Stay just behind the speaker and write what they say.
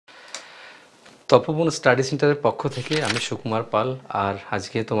তপোবন study সেন্টারের পক্ষ থেকে আমি সুকুমার পাল। আর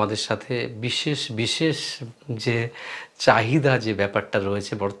আজকে তোমাদের সাথে বিশেষ যে চাহিদা যে ব্যাপারটা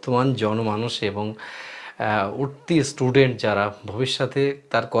রয়েছে বর্তমান জনমানুষ এবং উঠতি স্টুডেন্ট যারা ভবিষ্যতে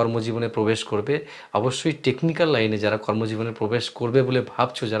তার কর্মজীবনে প্রবেশ করবে, অবশ্যই টেকনিক্যাল লাইনে যারা কর্মজীবনে প্রবেশ করবে বলে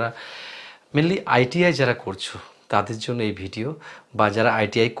ভাবছো, যারা মেনলি আইটিআই যারা করছো তাদের জন্য এই ভিডিও, বা যারা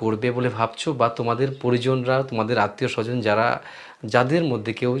আইটিআই করবে বলে ভাবছো, বা তোমাদের পরিজনরা, তোমাদের আত্মীয় স্বজন যাদের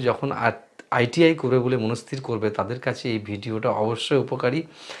মধ্যে কেউ যখন আইটিআই করবে বলে মনস্থির করবে, তাদের কাছে এই ভিডিওটা অবশ্যই উপকারী।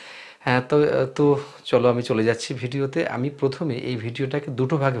 হ্যাঁ, তো চলো আমি চলে যাচ্ছি ভিডিওতে। আমি প্রথমে এই ভিডিওটাকে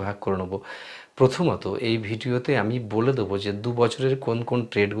দুটো ভাগে ভাগ করে নেবো। প্রথমত এই ভিডিওতে আমি বলে দেবো যে 2 বছরের কোন কোন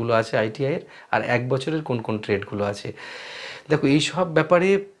ট্রেডগুলো আছে আইটিআইয়ের, আর 1 বছরের কোন কোন ট্রেডগুলো আছে। দেখো, এই সব ব্যাপারে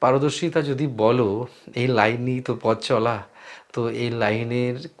পারদর্শিতা যদি বলো, এই লাইন নিয়েই তো পথ চলা। তো এই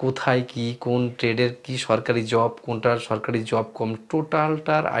লাইনের কোথায় কি, কোন ট্রেডের কি সরকারি জব, কোনটার সরকারি জব কম,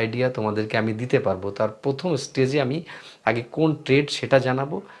 টোটালটার আইডিয়া তোমাদেরকে আমি দিতে পারবো। তার প্রথম স্টেজে আমি আগে কোন ট্রেড সেটা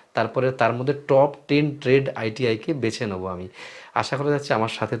জানাবো, তারপরে তার মধ্যে টপ 10 ট্রেড আইটিআইকে বেছে নেবো আমি। আশা করা যাচ্ছে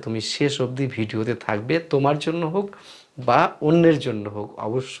আমার সাথে তুমি শেষ অবধি ভিডিওতে থাকবে। তোমার জন্য হোক বা অন্যের জন্য হোক,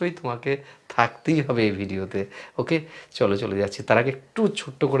 অবশ্যই তোমাকে থাকতেই হবে এই ভিডিওতে। ওকে, চলে যাচ্ছি। তার আগে একটু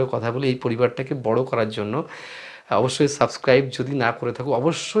ছোট্ট করে কথা বলি, এই পরিবারটাকে বড় করার জন্য অবশ্যই সাবস্ক্রাইব যদি না করে থাকো,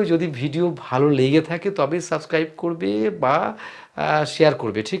 অবশ্যই যদি ভিডিও ভালো লেগে থাকে তবে সাবস্ক্রাইব করবে বা শেয়ার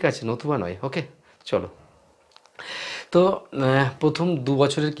করবে, ঠিক আছে? নতুবা নয়। ওকে, চলো। তো প্রথম 2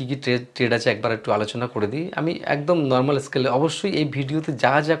 বছরের কী কী ট্রেড আছে একবার একটু আলোচনা করে দিই আমি একদম নর্মাল স্কেলে। অবশ্যই এই ভিডিওতে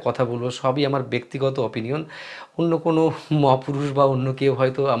যা কথা বলবো সবই আমার ব্যক্তিগত অপিনিয়ন। অন্য কোনো মহাপুরুষ বা অন্য কেউ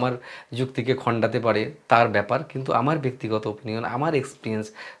হয়তো আমার যুক্তিকে খণ্ডাতে পারে, তার ব্যাপার, কিন্তু আমার ব্যক্তিগত অপিনিয়ন, আমার এক্সপিরিয়েন্স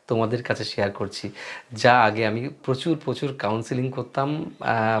তোমাদের কাছে শেয়ার করছি। যা আগে আমি প্রচুর কাউন্সেলিং করতাম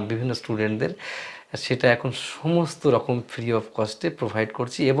বিভিন্ন স্টুডেন্টদের, সেটা এখন সমস্ত রকম ফ্রি অফ কস্টে প্রোভাইড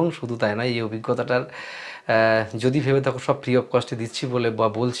করছি। এবং শুধু তাই নয়, এই অভিজ্ঞতাটার যদি ভেবে থাকো সব ফ্রি অফ কস্টে দিচ্ছি বলে বা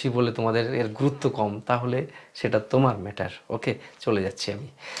বলছি বলে তোমাদের এর গুরুত্ব কম, তাহলে সেটা তোমার ম্যাটার। ওকে, চলে যাচ্ছি আমি।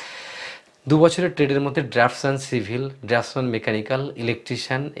 2 বছরের ট্রেডের মধ্যে draughtsman civil, draughtsman mechanical,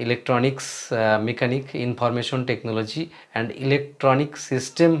 electrician, electronics mechanic, information technology and electronic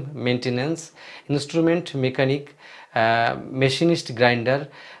system maintenance, instrument mechanic, machinist grinder,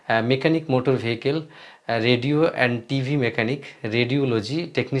 mechanic motor vehicle, radio and TV mechanic, radiology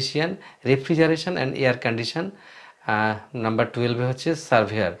technician, refrigeration and air condition. Number 12 হচ্ছে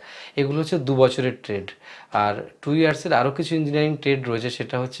surveyor. এগুলো হচ্ছে 2 বছরের trade. আর 2 ইয়ার্সের আরও কিছু engineering trade রয়েছে,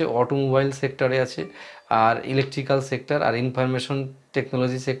 সেটা হচ্ছে automobile সেক্টরে আছে, আর electrical sector, R information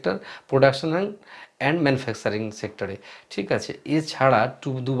technology sector, production and manufacturing সেক্টরে, ঠিক আছে? এছাড়া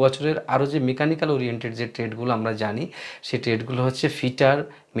 2 বছরের আরও যে মেকানিক্যাল ওরিয়েন্টেড যে ট্রেডগুলো আমরা জানি, সেই ট্রেডগুলো হচ্ছে fitter,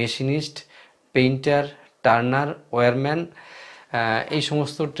 machinist, painter, Turner, wireman, এই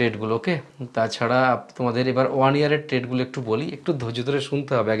সমস্ত ট্রেডগুলো। ওকে, তাছাড়া তোমাদের এবার 1 ইয়ারের ট্রেডগুলো একটু বলি, একটু ধৈর্য ধরে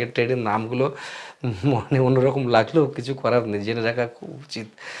শুনতে হবে। আগে ট্রেডের নামগুলো মনে অন্যরকম লাগলেও কিছু করার নেই, জেনে রাখা খুব উচিত।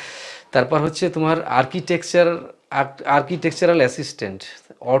 তারপর হচ্ছে তোমার architectural assistant,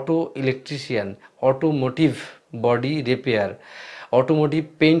 auto electrician, automotive body repair, automotive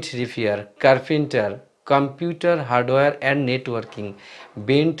paint repair, carpenter, computer hardware and networking,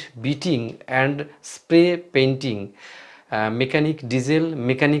 bent beating and spray painting, mechanic diesel,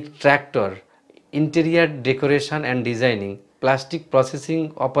 mechanic tractor, interior decoration and designing, plastic processing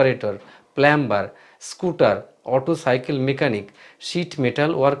operator, plumber, scooter, auto cycle mechanic, sheet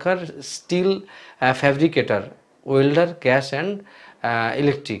metal worker, still ফ্যাব্রিকেটার, welder, gas and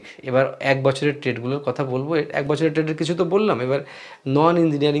electric. এবার 1 বছরের ট্রেডগুলোর কথা বলবো। 1 বছরের ট্রেডের কিছু তো বললাম, এবার নন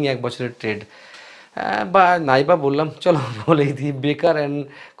engineering 1 বছরের ট্রেড বা নাইবা বললাম, চলো বলেই দিই। বেকার and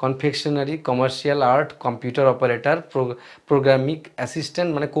confectionery, commercial art, computer operator, programming assistant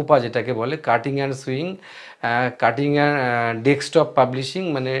মানে কোপা যেটাকে বলে, cutting and swing, cutting and desktop publishing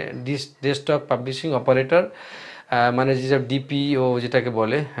মানে ডেস্কটপ পাবলিশিং অপারেটর, মানে যেটা ডিপিও যেটাকে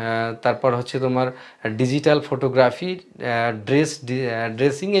বলে। তারপর হচ্ছে তোমার ডিজিটাল ফটোগ্রাফি,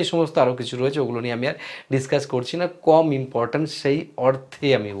 ড্রেসিং, এই সমস্ত আরও কিছু রয়েছে, ওগুলো নিয়ে আমি আর ডিসকাস করছি না, কম ইম্পর্ট্যান্ট সেই অর্থে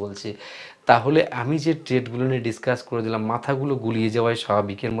আমি বলছি। তাহলে আমি যে ট্রেডগুলো নিয়ে ডিসকাস করে দিলাম, মাথাগুলো গুলিয়ে যাওয়াই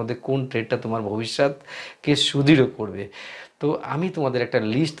স্বাভাবিক। এর মধ্যে কোন ট্রেডটা তোমার ভবিষ্যৎকে সুদৃঢ় করবে। তো আমি তোমাদের একটা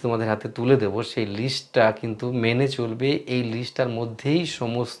লিস্ট তোমাদের হাতে তুলে দেবো, সেই লিস্টটা কিন্তু মেনে চলবে। এই লিস্টটার মধ্যেই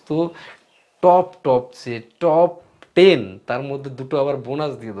সমস্ত যে টপ 10, তার মধ্যে দুটো আবার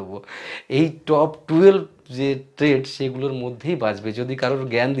বোনাস দিয়ে দেবো। এই টপ 12 যে ট্রেড সেগুলোর মধ্যেই বাঁচবে। যদি কারোর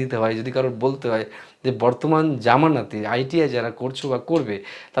জ্ঞান দিতে হয়, যদি কারোর বলতে হয় যে বর্তমান জামানাতে আইটিআই যারা করছো বা করবে,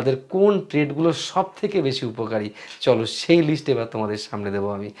 তাদের কোন ট্রেডগুলো সব থেকে বেশি উপকারী, চলো সেই লিস্ট এবার তোমাদের সামনে দেবো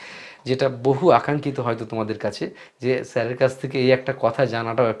আমি। যেটা বহু আকাঙ্ক্ষিত হয়তো তোমাদের কাছে, যে স্যারের কাছ থেকে এই একটা কথা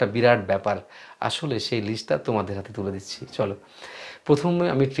জানাটাও একটা বিরাট ব্যাপার। আসলে সেই লিস্টটা তোমাদের হাতে তুলে দিচ্ছি। চলো, প্রথমে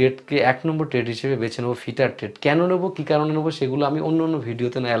আমি ট্রেডকে 1 নম্বর ট্রেড হিসেবে বেছে নেবো ফিটার ট্রেড। কেন নেবো, কী কারণে নেবো, সেগুলো আমি অন্য অন্য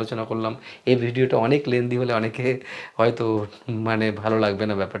ভিডিওতে নয় আলোচনা করলাম। এই ভিডিওটা অনেক লেন্দি হলে অনেকে হয়তো মানে ভালো লাগবে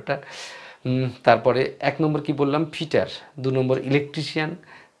না ব্যাপারটা। তারপরে 1 নম্বর কি বললাম, ফিটার। 2 নম্বর ইলেকট্রিশিয়ান।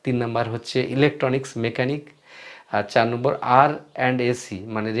 3 নম্বর হচ্ছে ইলেকট্রনিক্স মেকানিক। আর 4 নম্বর R&AC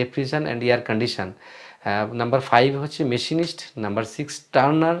মানে refrigeration and air condition. Number 5 হচ্ছে machinist. Number 6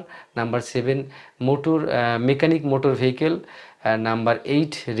 Turner. Number 7 motor mechanic motor vehicle. Number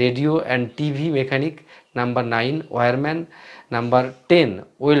 8 radio and TV mechanic. Number 9 wireman. Number 10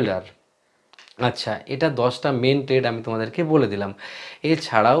 welder. আচ্ছা, এটা 10টা মেন ট্রেড আমি তোমাদেরকে বলে দিলাম।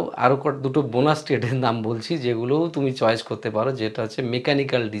 এছাড়াও আরও দুটো বোনাস ট্রেডের নাম বলছি, যেগুলোও তুমি চয়েস করতে পারো, যেটা হচ্ছে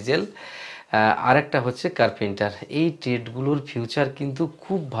মেকানিক্যাল ডিজেল, আরেকটা হচ্ছে কার্পেন্টার। এই ট্রেডগুলোর ফিউচার কিন্তু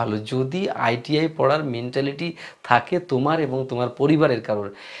খুব ভালো, যদি আইটিআই পড়ার মেন্টালিটি থাকে তোমার এবং তোমার পরিবারের কারোর।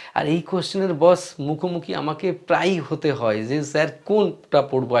 আর এই কোশ্চেনের বস মুখোমুখি আমাকে প্রায়ই হতে হয় যে স্যার কোনটা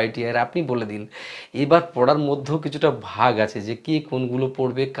পড়বো আইটিআইয়ের, আপনি বলে দিন। এবার পড়ার মধ্যেও কিছুটা ভাগ আছে, যে কে কোনগুলো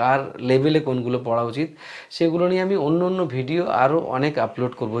পড়বে, কার লেভেলে কোনগুলো পড়া উচিত, সেগুলো নিয়ে আমি অন্য অন্য ভিডিও আরও অনেক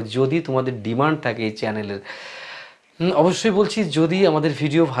আপলোড করব, যদি তোমাদের ডিমান্ড থাকে এই চ্যানেলের। অবশ্যই বলছি, যদি আমাদের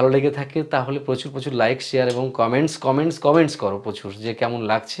ভিডিও ভালো লেগে থাকে তাহলে প্রচুর প্রচুর লাইক, শেয়ার এবং কমেন্টস করো প্রচুর, যে কেমন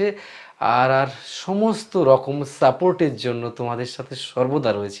লাগছে। আর সমস্ত রকম সাপোর্টের জন্য তোমাদের সাথে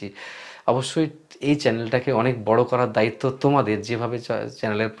সর্বদা রয়েছি। অবশ্যই এই চ্যানেলটাকে অনেক বড় করার দায়িত্ব তোমাদের। যেভাবে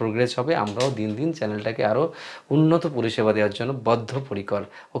চ্যানেলের প্রোগ্রেস হবে, আমরাও দিন দিন চ্যানেলটাকে আরও উন্নত পরিষেবা দেওয়ার জন্য বদ্ধপরিকর।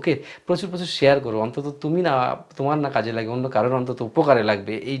 ওকে, প্রচুর প্রচুর শেয়ার করো, অন্তত তুমি না, তোমার না কাজে লাগে, অন্য কারোর অন্তত উপকারে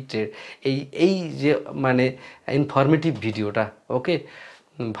লাগবে এই এই এই যে মানে ইনফরমেটিভ ভিডিওটা। ওকে,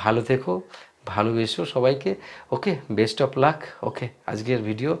 ভালো থেকো, ভালোবেসো সবাইকে। ওকে, বেস্ট অফ লাক। ওকে, আজকের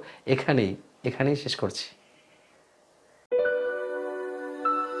ভিডিও এখানেই শেষ করছি।